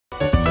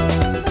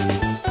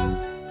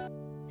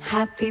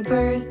Happy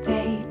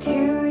birthday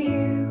to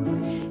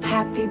you.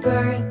 Happy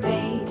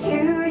birthday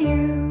to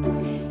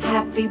you.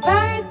 Happy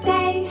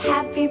birthday,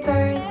 happy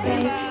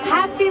birthday,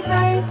 happy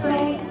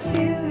birthday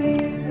to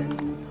you.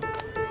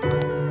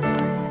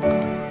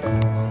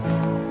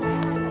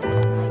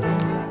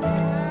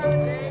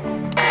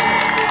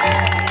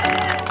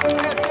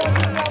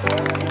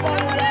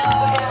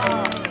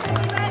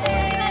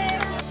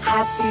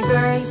 Happy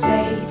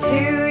birthday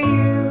to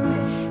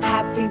you.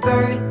 Happy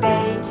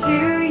birthday to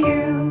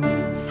you.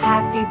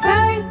 Happy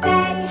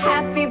birthday,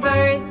 happy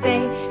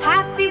birthday,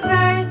 happy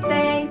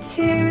birthday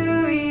to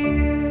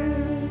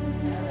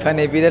you.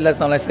 Funny video let's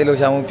not say lo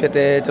shamu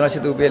pete,ကျွန်တော်ရှိ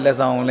သူပြလက်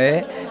ဆောင်လဲ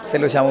ဆက်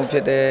လို့ရှာမှုဖြ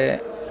စ်တဲ့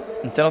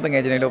ကျွန်တော်တက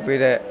ယ်ချင်းလေးလုပ်ပေး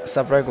တဲ့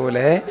surprise ကိုလ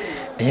ည်း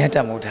အရင်တ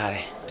က်မှုထားတ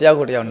ယ်တယောက်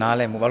ကိုတယောက်နား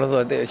လဲမှုဘာလို့ဆို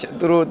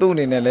တော့သူ့အ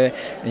နေနဲ့လဲ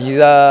ရီ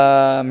စာ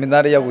မင်း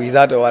သားတယောက်ကိုရီ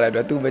စာတော်ရတဲ့အတွ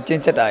က်သူပဲကျ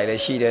င့်ချက်တာလ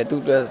ည်းရှိတယ်သူ့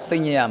အတွက်စိ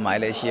တ်ညစ်ရမှာ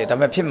လည်းရှိတယ်ဒါပေ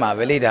မဲ့ဖြစ်မှာ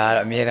ပဲလေဒါက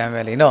တော့အမြဲတမ်း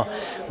ပဲလေနော်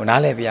ဟိုနား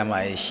လဲပြရမှာ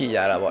ရှိရ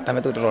တာပေါ့ဒါပေ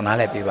မဲ့သူတော်တော်နား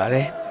လဲပြပါတ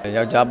ယ်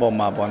ယောက်ျားပေါ်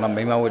မှာပေါ့နော်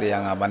မိန်းမဝတ်တ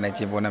ရားငါဘာနဲ့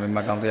ကျင်ပေါ်နဲ့မိန်းမ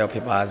ကောင်းတယောက်ဖြ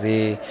စ်ပါစေ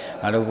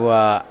ငါတို့က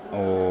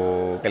ဟို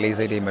ကလေး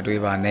စိတ်တွေမ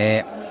တွေးပါနဲ့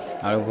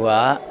ငါတို့ကဟို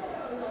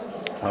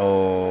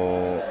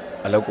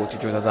အလုပ်ကို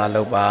ကြိုးစား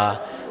လုပ်ပါ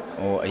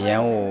ဟိုအရန်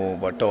ဟို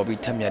ပေါ့တော်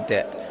ပြီးထက်မြက်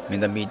တဲ့မ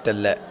င်းသမီးတက်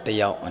လက်တ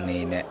ယောက်အနေ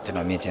နဲ့ကျွန်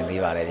တော်မြင်ချင်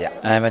သေးပါတယ်ဗျ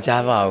မ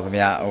ကြားပါဘူးခင်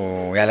ဗျဟို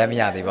ရလည်းမ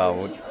ရသေးပါ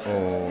ဘူးဟို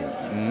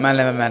မှန်လ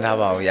ည်းမမှန်ထား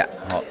ပါဘူးဗျ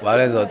ဟုတ်ဘာ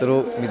လဲဆိုတော့သူ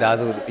တို့မိသား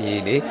စု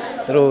ရေးလေ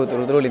သူ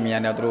တို့လေးမြင်ရ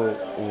တဲ့သူတို့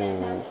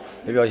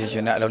ဟိုပြောရွှ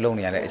င်နဲ့အလုပ်လုပ်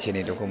နေရတဲ့အခြေအ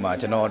နေတခုမှ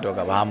ကျွန်တော်တော့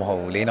ကဘာမှမဟုတ်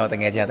ဘူးလေးတော့တ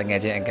ငယ်ချင်း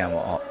အကံ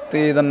ပေါ့ဟုတ်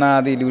သေသနာ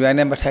ဒီလူတိုင်း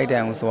နဲ့မထိုက်တ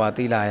န်ဘူးဆိုတာ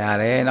သိလာရ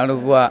တယ်နောက်တစ်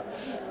ခုက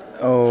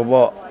ဟို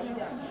ပေါ့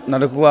နော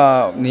က်တစ်ခုက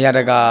နေရာတ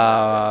ကာ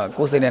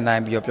ကိုယ်စိတ်နဲ့နို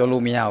င်ပြီးပြော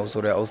လို့မရဘူး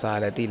ဆိုတဲ့ဥစ္စာ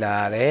လည်းသိလာ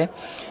ရတယ်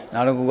။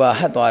နောက်တစ်ခုက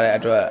ဟတ်သွားတဲ့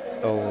အတွက်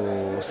ဟို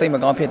စိတ်မ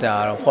ကောင်းဖြစ်တာ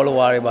ကတော့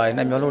follower တွေပါတယ်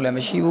နဲ့ပြောလို့လည်းမ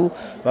ရှိဘူး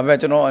။ဘာပဲ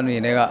ကျွန်တော်အနေ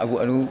နဲ့ကအခု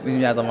အမှုပ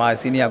ညာသမား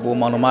senior ကို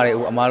မောင်နှမတွေ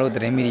အမားတို့သ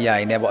တင်းမီဒီယာ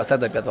တွေနဲ့ပေါ့အဆက်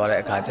အသွယ်ပြတ်သွားတဲ့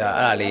အခါကျ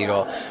အဲ့ဒါလေး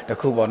တော့တစ်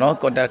ခုပေါ့နော်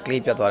contact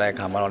လေးပြတ်သွားတဲ့အ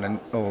ခါမှာတော့လည်း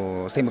ဟို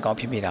စိတ်မကောင်း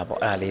ဖြစ်မိတာပေါ့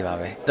အဲ့ဒါလေးပါ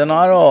ပဲ။ကျွန်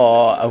တော်ကတော့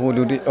အခု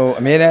လူဟို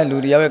အမြဲတမ်းလူ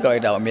တယောက်ရဲ့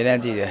character ကိုအမြဲတ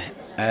မ်းကြည့်တယ်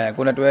။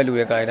ကိုနဲ့တွဲလူ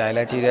ရဲ့ character လ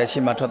ည်းကြည့်တယ်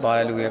ရှေ့မှာထွက်သွား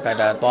တဲ့လူရဲ့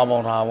character သွားပုံ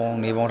ထားပုံ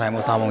နေပုံထိုင်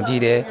ပုံစားပုံကြ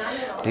ည့်တယ်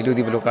ဒီလူ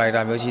ဒီဘယ်လို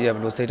character မျိုးရှိတယ်ဘ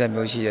ယ်လိုစိတ်ဓာတ်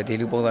မျိုးရှိတယ်ဒီ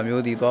လူပုံစံ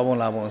မျိုးဒီသွားပုံ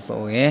လာပုံ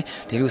ဆိုရင်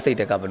ဒီလူစိတ်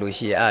ဓာတ်ကဘယ်လို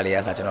ရှိရအဲ့လေး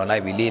အစားကျွန်တော်လို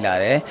က်ပြီးလေ့လာ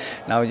တယ်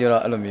နောက်ကျ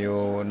တော့အဲ့လို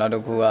မျိုးနောက်တ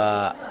စ်ခုက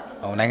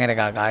ဟိုနိုင်ငံတ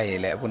ကာကားတွေ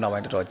လည်းအခုနောက်ပို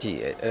င်းတော်တော်ကြည့်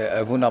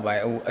အခုနောက်ပို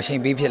င်းအချိန်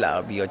ပေးဖြစ်လာ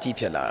တော့ပြီးတော့ကြည့်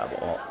ဖြစ်လာတာ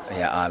ပေါ့အ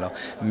ရာအားလုံး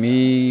မီ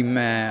မ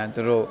န်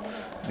သူတို့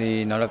ဒီ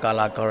နောက်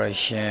color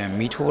correction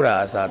မီထိုးတာ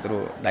အစားသူ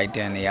တို့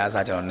lighting နေရာအ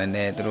စားကျွန်တော်နည်းန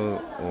ည်းသူတို့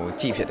ဟို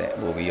ကြည့်ဖြစ်တယ်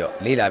ပို့ပြီးတော့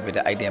လေးလာဖြစ်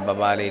တဲ့ item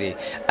ပါလေးတွေ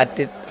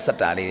edit စက်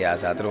တာလေးတွေအ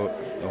စားသူတို့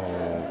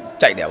ဟို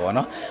ကြိုက်တယ်ပေါ့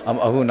နော်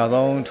အခုနောက်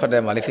ဆုံးထွက်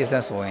တဲ့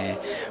Maleficent ဆိုရင်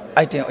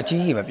item အ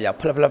ကြီးကြီးပဲပြ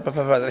ဖလ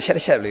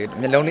ရှက်လေး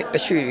မျက်လုံးလေးတ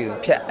ရွှေ့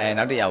ဖြတ်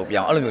နောက်တစ်ရာကို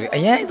ပြောင်းအဲ့လိုမျိုးလေးအ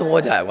ရင်သဘော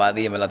ကျကွာ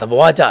သိရမလားသ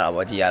ဘောကျတာ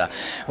ပေါ့ကြည်ရတာ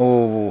ဟို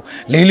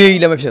လေးလ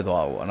ည်းမဖြစ်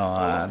သွားဘူးပေါ့နော်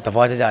သ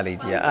ဘောကျလေး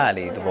ကြည်ရအဲ့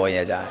လေးသဘောရ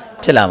ကြ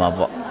ဖြစ်လာမှာ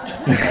ပေါ့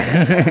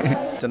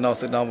ကျွန်တော်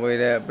စတောင်းပွဲ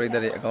တဲ့ပြည်သ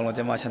က်တွေအကောင်လုံး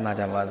ကျမချမ်းသာ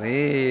ကြပါစေ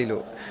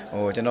လို့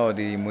ဟိုကျွန်တော်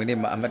ဒီမွေးနေ့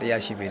မှာအမတ်တ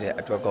ရားရှိပေးတဲ့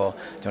အတွက်ကော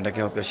ကျွန်တော်တက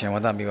ယ်ပျော်ရွှင်ဝ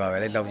မ်းသာမိပါပဲ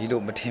လေလောက်ကြီး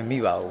လို့မထင်မိ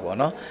ပါဘူးပေါ့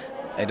နော်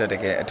အဲ့တော့တ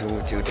ကယ်အ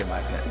ထူးကျေးဇူးတင်ပါ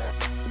တ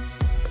ယ်